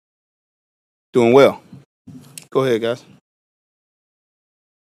Doing well. Go ahead, guys.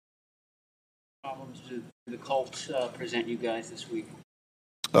 Problems do the Colts present you guys this week?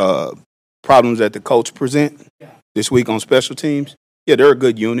 Uh, Problems that the Colts present this week on special teams. Yeah, they're a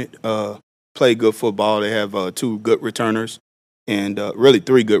good unit. Play good football. They have two good returners and really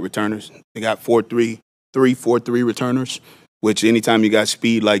three good returners. They got 4-3 returners, which anytime you got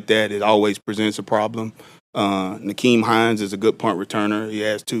speed like that, it always presents a problem. Nakeem Hines is a good punt returner. He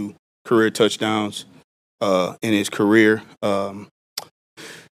has two career touchdowns in his career.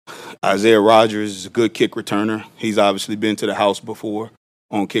 Isaiah Rogers is a good kick returner. He's obviously been to the house before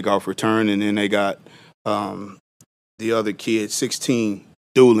on kickoff return. And then they got the other kid, 16,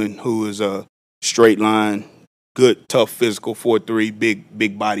 Doolin, who is a straight line, good, tough, physical, 4-3,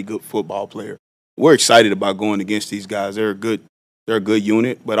 big body, good football player. We're excited about going against these guys. They're a good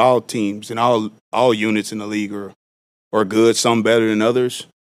unit, but all teams and all units in the league are good, some better than others.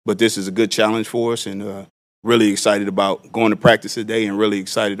 But this is a good challenge for us, and really excited about going to practice today and really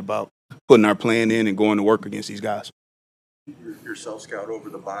excited about putting our plan in and going to work against these guys. Your self-scout over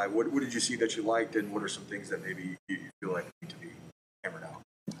the bye, what did you see that you liked, and what are some things that maybe you feel like need to be hammered out?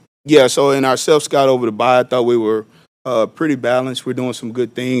 Yeah, so in our self-scout over the bye, I thought we were pretty balanced. We're doing some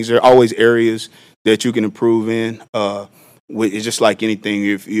good things. There are always areas that you can improve in. It's just like anything.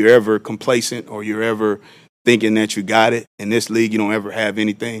 If you're ever complacent or you're ever thinking that you got it, in this league you don't ever have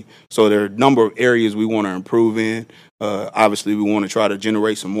anything. So there are a number of areas we want to improve in. Obviously, we want to try to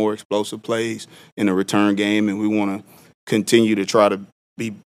generate some more explosive plays in the return game, and we want to continue to try to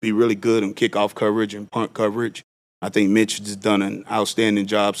be really good in kickoff coverage and punt coverage. I think Mitch has done an outstanding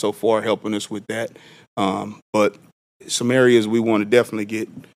job so far helping us with that. But some areas we want to definitely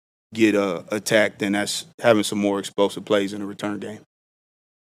get attacked, and that's having some more explosive plays in the return game.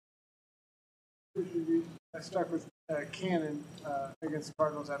 I stuck with Cannon against the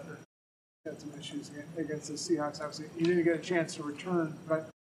Cardinals after he had some issues against the Seahawks. Obviously, he didn't get a chance to return, but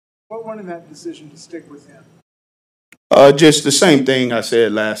what went in that decision to stick with him? Just the same thing I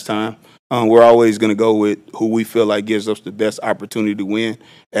said last time. We're always going to go with who we feel like gives us the best opportunity to win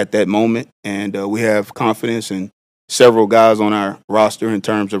at that moment, and we have confidence in several guys on our roster in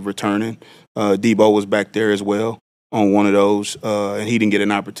terms of returning. Debo was back there as well on one of those, and he didn't get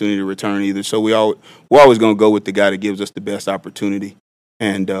an opportunity to return either. So we're always going to go with the guy that gives us the best opportunity.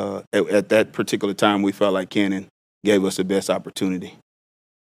 And at that particular time, we felt like Cannon gave us the best opportunity.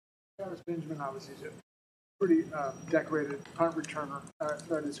 Travis Benjamin obviously is a pretty decorated punt returner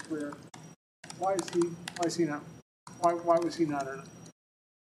throughout his career. Why was he not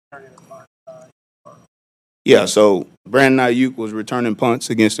returning a punt? Yeah, so Brandon Ayuk was returning punts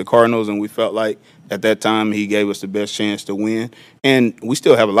against the Cardinals, and we felt like at that time he gave us the best chance to win. And we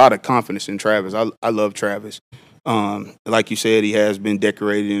still have a lot of confidence in Travis. I love Travis. Like you said, he has been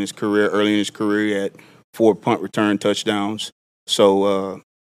decorated in his career, early in his career at 4 punt return touchdowns. So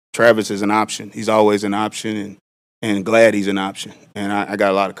Travis is an option. He's always an option, and glad he's an option. And I got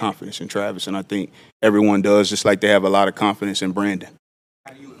a lot of confidence in Travis, and I think everyone does, just like they have a lot of confidence in Brandon.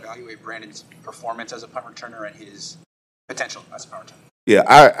 How do you evaluate Brandon's performance as a punt returner and his potential as a punt returner? Yeah,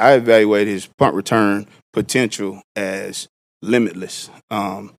 I evaluate his punt return potential as limitless.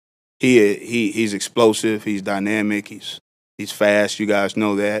 He's explosive. He's dynamic. He's fast. You guys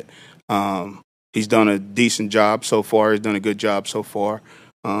know that. He's done a decent job so far. He's done a good job so far.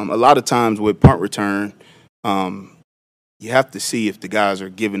 A lot of times with punt return, you have to see if the guys are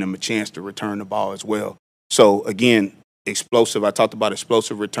giving him a chance to return the ball as well. So, again, explosive. I talked about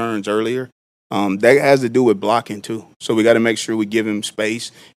explosive returns earlier. That has to do with blocking too. So we got to make sure we give him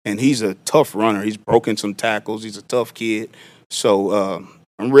space. And he's a tough runner. He's broken some tackles. He's a tough kid. So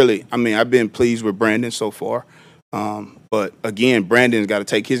I've been pleased with Brandon so far. But again, Brandon's got to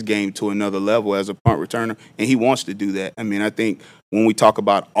take his game to another level as a punt returner, and he wants to do that. I mean, I think when we talk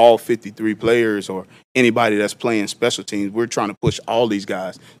about all 53 players or anybody that's playing special teams, we're trying to push all these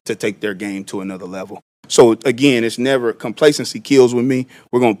guys to take their game to another level. So, again, it's never – complacency kills with me.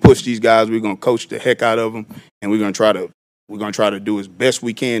 We're going to push these guys. We're going to coach the heck out of them, and we're going to try to do as best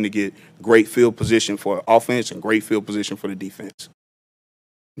we can to get great field position for offense and great field position for the defense.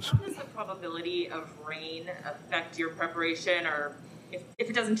 How does the probability of rain affect your preparation? Or if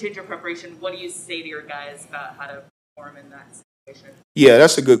it doesn't change your preparation, what do you say to your guys about how to perform in that situation? Yeah,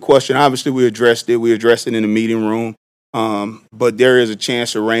 that's a good question. Obviously, we addressed it. We addressed it in the meeting room. But there is a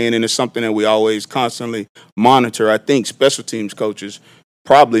chance of rain, and it's something that we always constantly monitor. I think special teams coaches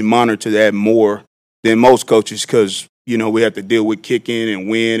probably monitor that more than most coaches because, we have to deal with kicking and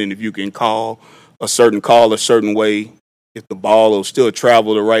wind, and if you can call a certain way, if the ball will still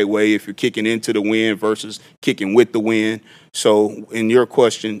travel the right way, if you're kicking into the wind versus kicking with the wind. So in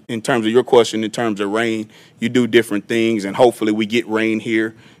terms of rain, you do different things, and hopefully we get rain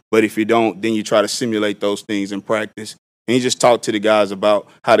here. But if you don't, then you try to simulate those things in practice. And you just talk to the guys about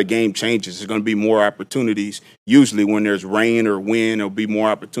how the game changes. There's going to be more opportunities. Usually when there's rain or wind, there'll be more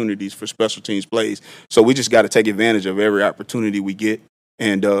opportunities for special teams plays. So we just got to take advantage of every opportunity we get.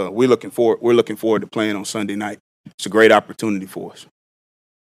 And we're looking forward to playing on Sunday night. It's a great opportunity for us.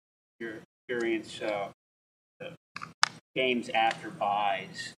 Your experience, the games after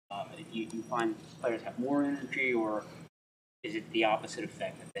buys, you find players have more energy, or is it the opposite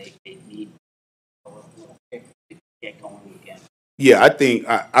effect that they need a little kick to get going again? Yeah, I think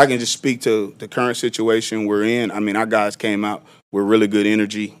I can just speak to the current situation we're in. I mean, our guys came out with really good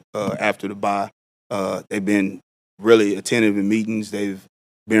energy after the bye. They've been really attentive in meetings. They've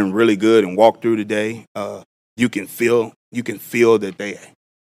been really good and walked through today. You can feel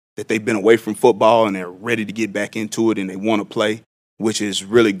that they've been away from football and they're ready to get back into it and they want to play, which is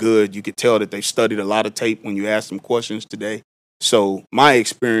really good. You could tell that they've studied a lot of tape when you ask them questions today. So my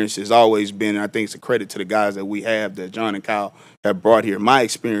experience has always been, and I think it's a credit to the guys that we have, that John and Kyle have brought here. My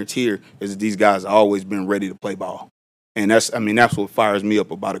experience here is that these guys have always been ready to play ball. And that's what fires me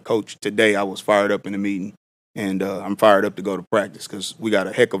up about a coach. Today I was fired up in the meeting, and I'm fired up to go to practice because we got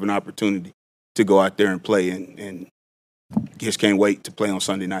a heck of an opportunity to go out there and play, and just can't wait to play on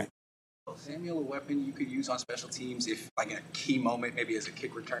Sunday night. Samuel, a weapon you could use on special teams if, like, in a key moment, maybe as a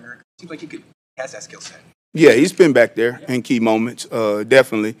kick returner? Seems like he has that skill set. Yeah, he's been back there in key moments.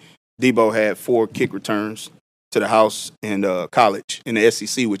 Definitely. Debo had 4 kick returns to the house in college in the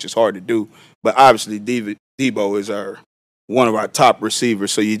SEC, which is hard to do. But obviously, Debo is one of our top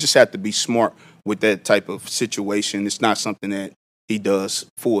receivers, so you just have to be smart with that type of situation. It's not something that he does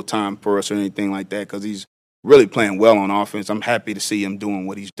full-time for us or anything like that because he's really playing well on offense. I'm happy to see him doing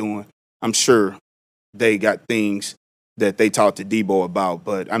what he's doing. I'm sure they got things that they talked to Debo about,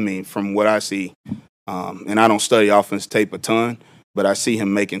 but, I mean, from what I see, and I don't study offense tape a ton, but I see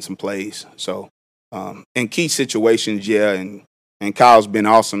him making some plays. So in key situations, yeah, and Kyle's been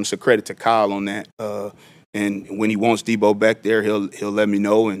awesome. So credit to Kyle on that. And when he wants Debo back there, he'll let me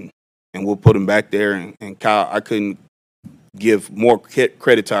know, and we'll put him back there. And Kyle, I couldn't give more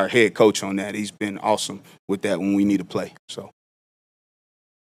credit to our head coach on that. He's been awesome with that when we need to play. So.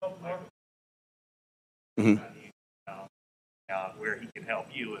 Where he can help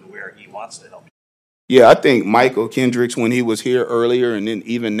you and where he wants to help you. Yeah, I think Michael Kendricks, when he was here earlier and then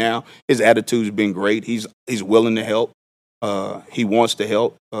even now, his attitude's been great. He's willing to help. He wants to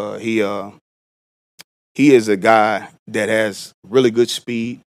help. He is a guy that has really good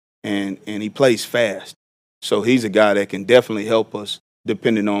speed and he plays fast. So he's a guy that can definitely help us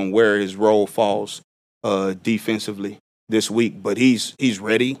depending on where his role falls defensively this week. But he's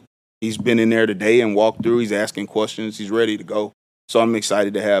ready. He's been in there today and walked through. He's asking questions. He's ready to go. So I'm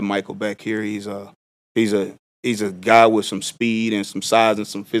excited to have Michael back here. He's a guy with some speed and some size and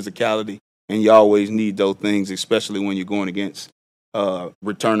some physicality, and you always need those things, especially when you're going against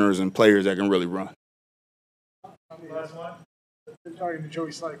returners and players that can really run. Been talking to Joey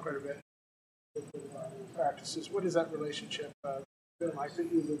Slye quite a bit with practices. What is that relationship been like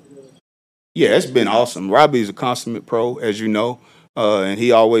that you lived with? Yeah, it's been awesome. Robbie's a consummate pro, as you know, and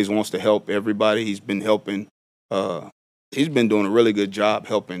he always wants to help everybody. He's been helping. He's been doing a really good job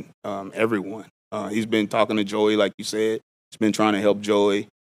helping everyone. He's been talking to Joey, like you said. He's been trying to help Joey.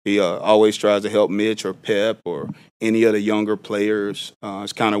 He always tries to help Mitch or Pep or any other younger players.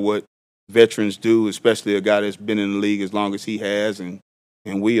 It's kind of what veterans do, especially a guy that's been in the league as long as he has, and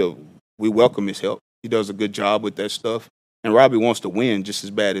we welcome his help. He does a good job with that stuff. And Robbie wants to win just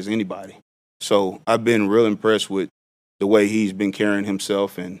as bad as anybody. So I've been real impressed with the way he's been carrying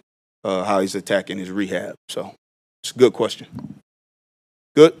himself and how he's attacking his rehab. So it's a good question.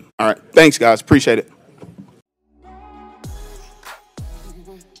 Good? All right. Thanks, guys. Appreciate it.